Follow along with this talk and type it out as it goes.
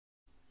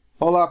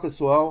Olá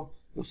pessoal,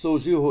 eu sou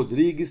o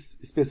Rodrigues,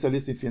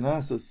 especialista em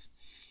finanças,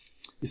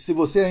 e se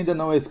você ainda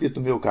não é inscrito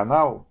no meu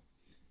canal,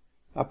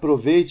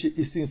 aproveite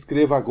e se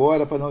inscreva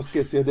agora para não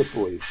esquecer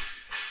depois.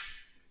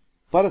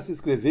 Para se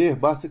inscrever,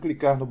 basta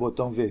clicar no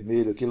botão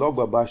vermelho aqui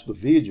logo abaixo do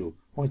vídeo,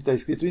 onde está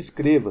escrito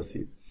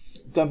Inscreva-se,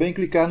 e também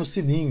clicar no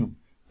sininho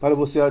para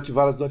você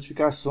ativar as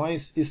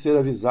notificações e ser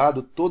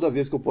avisado toda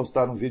vez que eu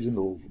postar um vídeo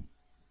novo.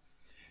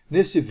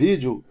 Neste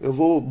vídeo eu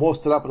vou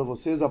mostrar para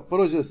vocês a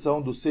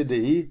projeção do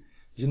CDI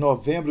de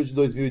novembro de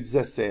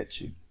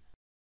 2017.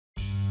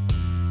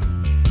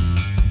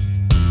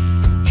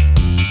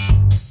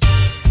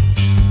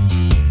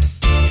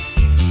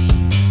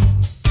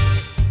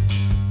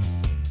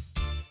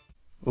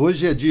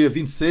 Hoje é dia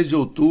 26 de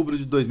outubro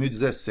de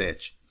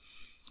 2017.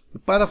 E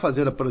para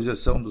fazer a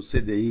projeção do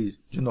CDI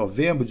de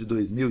novembro de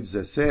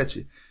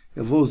 2017,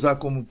 eu vou usar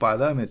como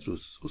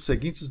parâmetros os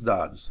seguintes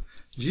dados.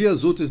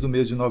 Dias úteis do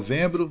mês de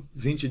novembro,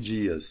 20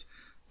 dias.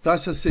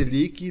 Taxa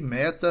Selic,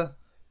 meta,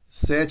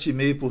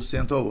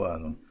 7,5% ao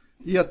ano.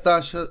 E a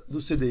taxa do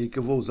CDI que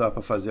eu vou usar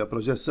para fazer a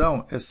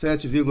projeção é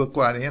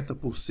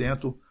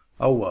 7,40%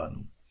 ao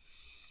ano.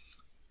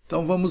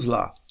 Então vamos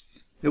lá.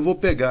 Eu vou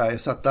pegar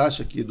essa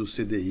taxa aqui do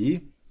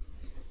CDI,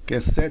 que é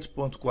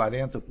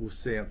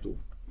 7,40%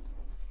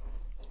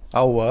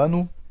 ao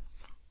ano.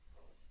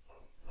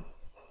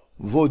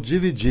 Vou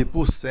dividir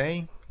por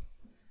 100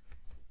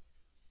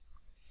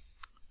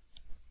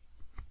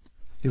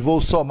 e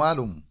vou somar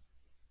 1.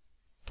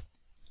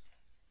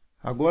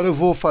 Agora eu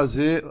vou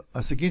fazer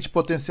a seguinte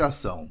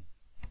potenciação.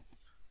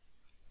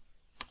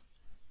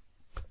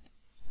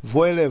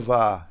 Vou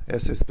elevar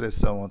essa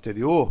expressão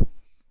anterior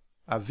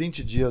a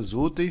 20 dias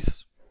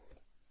úteis,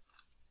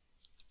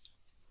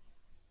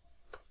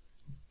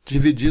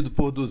 dividido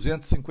por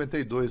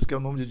 252, que é o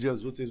número de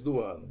dias úteis do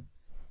ano.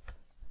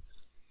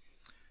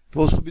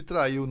 Vou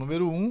subtrair o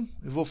número 1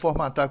 e vou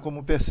formatar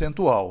como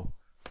percentual.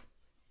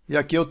 E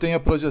aqui eu tenho a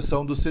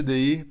projeção do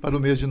CDI para o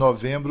mês de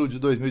novembro de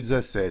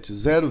 2017,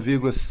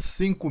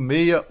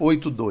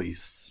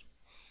 0,5682.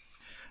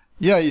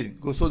 E aí,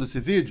 gostou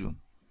desse vídeo?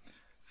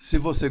 Se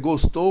você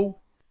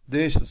gostou,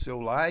 deixe o seu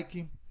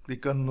like,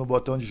 clicando no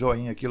botão de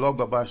joinha aqui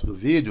logo abaixo do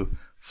vídeo,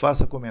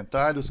 faça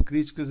comentários,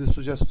 críticas e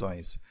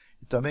sugestões.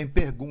 E também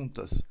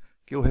perguntas,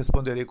 que eu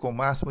responderei com o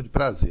máximo de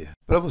prazer.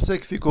 Para você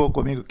que ficou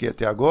comigo aqui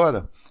até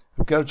agora,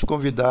 eu quero te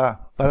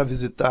convidar para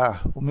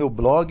visitar o meu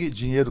blog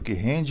Dinheiro que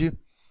Rende,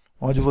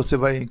 onde você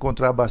vai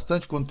encontrar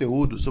bastante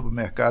conteúdo sobre o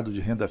mercado de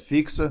renda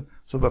fixa,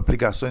 sobre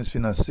aplicações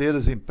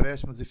financeiras,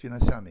 empréstimos e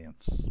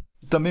financiamentos.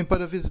 E também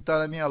para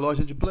visitar a minha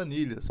loja de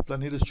planilhas,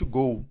 Planilhas to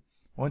Go,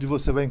 onde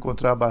você vai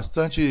encontrar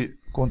bastante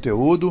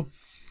conteúdo,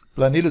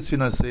 planilhas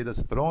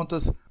financeiras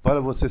prontas para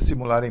você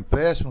simular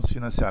empréstimos,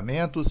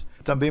 financiamentos,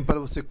 também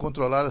para você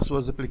controlar as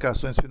suas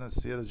aplicações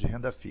financeiras de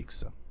renda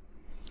fixa.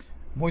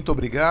 Muito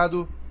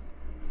obrigado,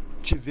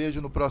 te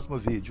vejo no próximo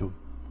vídeo.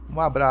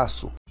 Um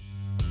abraço!